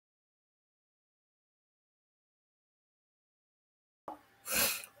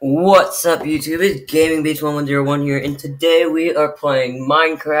What's up, YouTube? It's GamingBeats1101 here, and today we are playing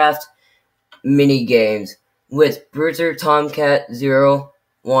Minecraft mini games with Bruiser Tomcat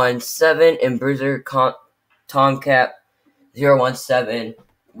 017 and Bruiser Tomcat 017,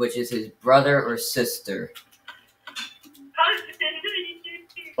 which is his brother or sister,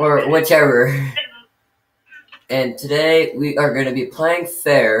 or whichever. And today we are going to be playing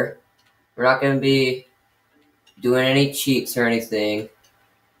fair. We're not going to be doing any cheats or anything.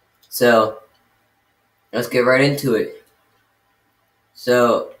 So, let's get right into it.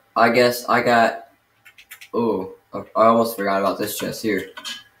 So, I guess I got... Oh, I almost forgot about this chest here.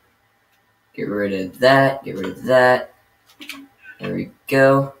 Get rid of that, get rid of that. There we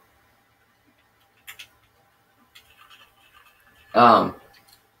go. Oh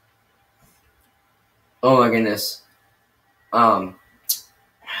my goodness. Can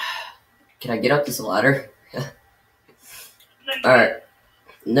I get up this ladder? Alright.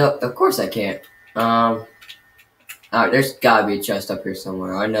 No, of course I can't. Alright, there's gotta be a chest up here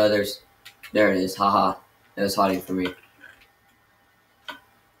somewhere. I know there it is, haha. It was hiding from me.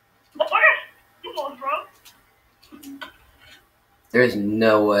 There's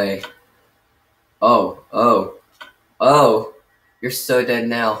no way. Oh. You're so dead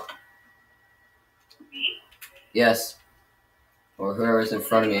now. Yes. Or whoever's in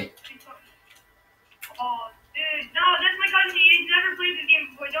front of me. Oh, dude, no, that's my cousin. He's never played this game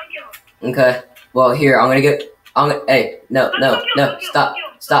before. Don't kill him. Okay. Well, here, hey, no,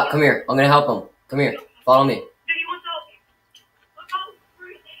 stop, come here. I'm gonna help him. Come here, follow me. Dude, he wants to help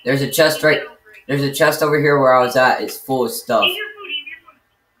you. There's a chest over here where I was at. It's full of stuff. Eat your food.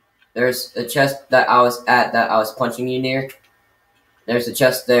 There's a chest that I was at that I was punching you near. There's a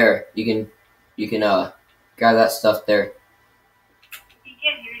chest there. You can grab that stuff there. He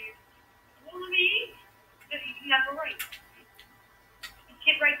can't hear you. What will he eat? You can never write. You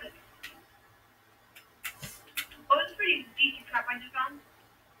can't write this. Oh, this is pretty decent crap I just found.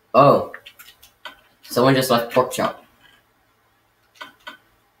 Oh. Someone just left pork chop.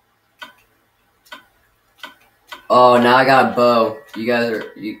 Oh, now I got a bow.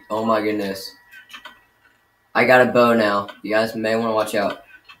 Oh my goodness. I got a bow now. You guys may want to watch out.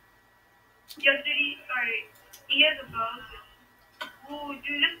 Yes, dude, he has a bow. Ooh,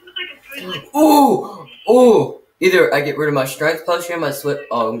 dude, this looks like a good, Ooh! Either I get rid of my strength potion or my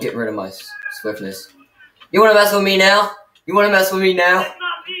I'm getting rid of my swiftness. You wanna mess with me now? That's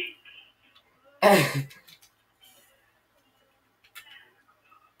not me.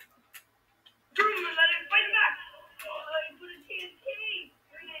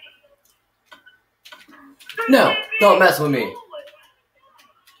 No, don't mess with me.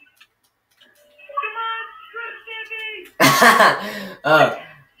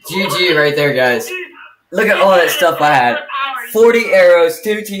 GG right there, guys. Look at all that stuff I had. 40 arrows,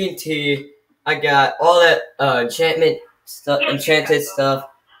 2 TNT. I got all that enchanted stuff.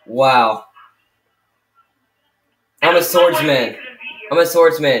 Wow. I'm a swordsman.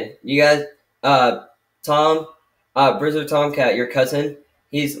 You guys, Bruiser Tomcat, your cousin,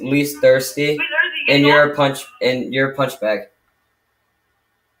 he's least thirsty, and you're a punch bag.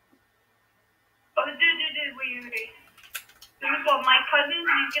 Well, my cousin,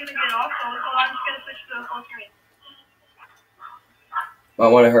 he's gonna get off, so I'm just gonna switch to the full screen. I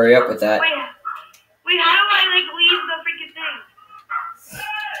want to hurry up with that. Wait, how do I, leave the freaking thing?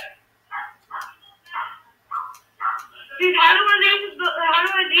 Dude, how do I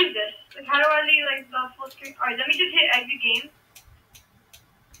leave this? How do I leave, the full screen? Alright, let me just hit exit game.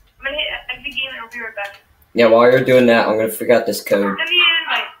 I'm gonna hit exit game and I'll be right back. Yeah, while you're doing that, I'm gonna figure out this code. Let me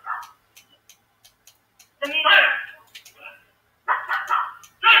invite.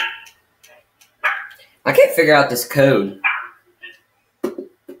 I can't figure out this code. Let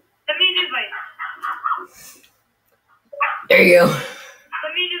me invite. There you go. Let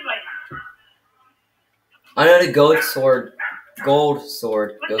me invite. I know the gold sword goes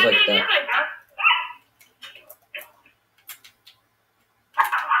like that.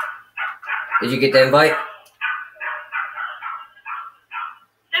 Did you get the invite?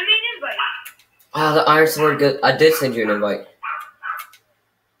 Send me an invite. Oh, the iron sword goes. I did send you an invite.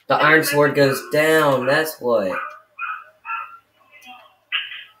 The iron sword goes down. That's what.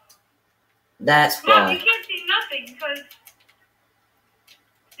 That's Mom, why. you can't see nothing because,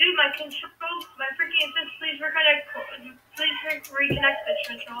 dude, my freaking it says please reconnect the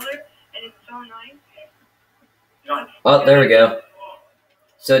controller, and it's so annoying. No, Oh, there we go.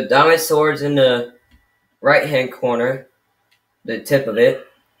 So diamond sword's in the right-hand corner, the tip of it.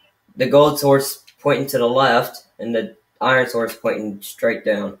 The gold sword's pointing to the left, and the iron sword's pointing straight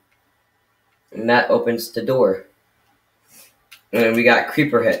down. And that opens the door. And we got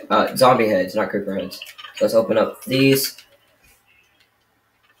creeper head, zombie heads, not creeper heads. Let's open up these.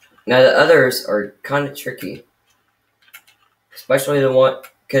 Now the others are kind of tricky. Especially the one,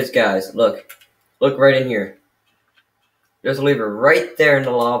 because guys, look right in here. There's a lever right there in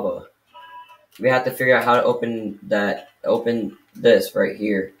the lava. We have to figure out how to open this right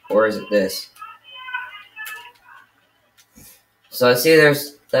here. Or is it this? So I see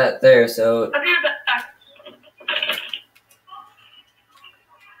there's that there, so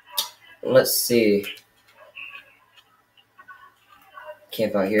let's see.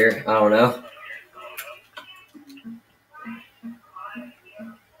 Camp out here, I don't know.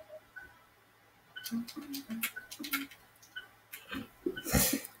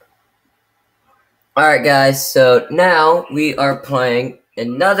 Alright guys, so now we are playing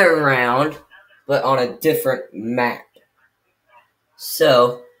another round, but on a different map.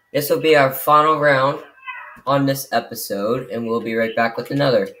 So, this will be our final round on this episode, and we'll be right back with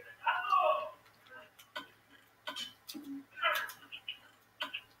another.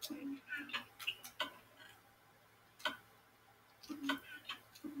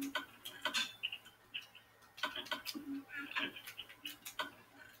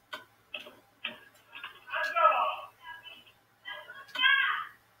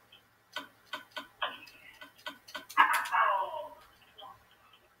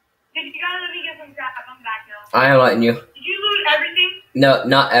 You gotta let me get some crap. I'm back now. I am letting you. Did you loot everything? No,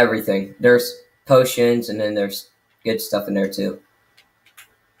 not everything. There's potions, and then there's good stuff in there too.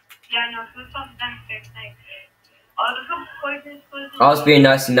 Yeah, no, so this one's done same thing. Oh, there's some poisons. I was being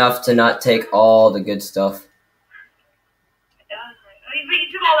nice enough to not take all the good stuff. Yeah, but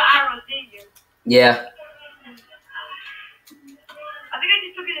you took all the arrows, didn't you? Yeah. I think I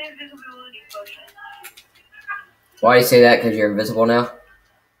just took an invisibility potion. Why do you say that? Because you're invisible now?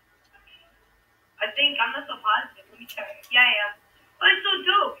 I think, I'm not so positive. Let me check. Yeah, I am. But it's so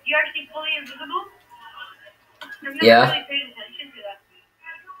dope. You're actually fully invisible? I've never really paid attention to that.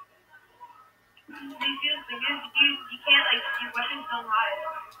 These feels fingers, you can't, like, your weapons don't hide.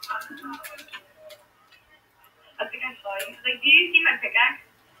 I think I saw you. Like, do you see my pickaxe?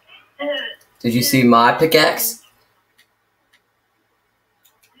 Did you see my pickaxe?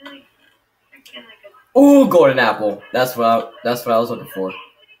 Really freaking like a... Ooh, golden apple. That's what I was looking for. Stop!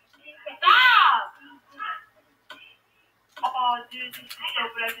 Oh, dude, this is so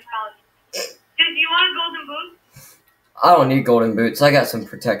good. I just found it. Dude, do you want a golden boot? I don't need golden boots. I got some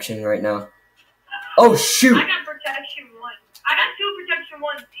protection right now. Oh, shoot! I got protection 1. I got 2 protection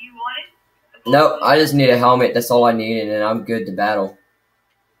 1s. Do you want it? Nope, I just need a helmet. That's all I need, and then I'm good to battle.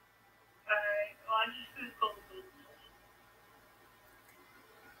 Alright, well, I just use golden boots.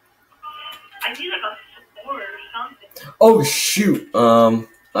 I need like a sword or something. Oh, shoot!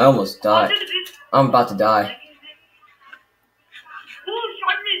 I almost died. I'm about to die. Ooh,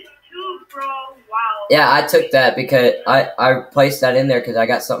 sharpness 2, bro. Wow. Yeah, I took that because I placed that in there because I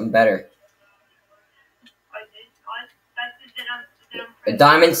got something better. A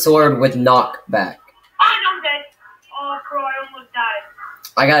diamond sword with knockback. I'm dead. Oh, bro, I almost died.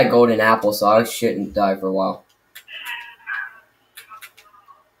 I got a golden apple, so I shouldn't die for a while.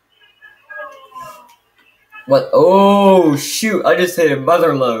 What? Oh, shoot. I just hit a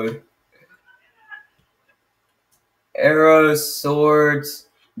mother load. Arrows, swords,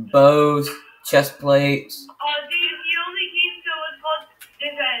 bows, chest plates. Oh, dude, you only came to what's called,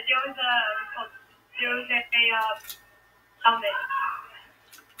 there was a helmet.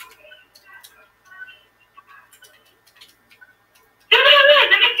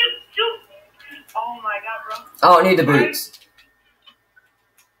 Oh my god, bro. I don't need the boots.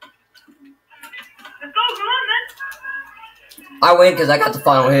 Let's go, come on, man. I win because I got the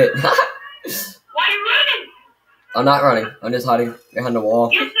final hit. Why are you running? I'm not running. I'm just hiding behind the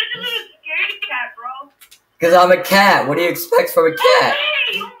wall. You're such a little scaredy cat, bro. Because I'm a cat. What do you expect from a cat?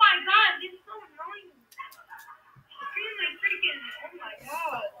 Hey, oh my god, this is so annoying. Freaking, oh my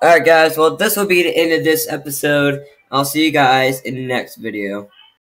god. Alright guys, well this will be the end of this episode. I'll see you guys in the next video.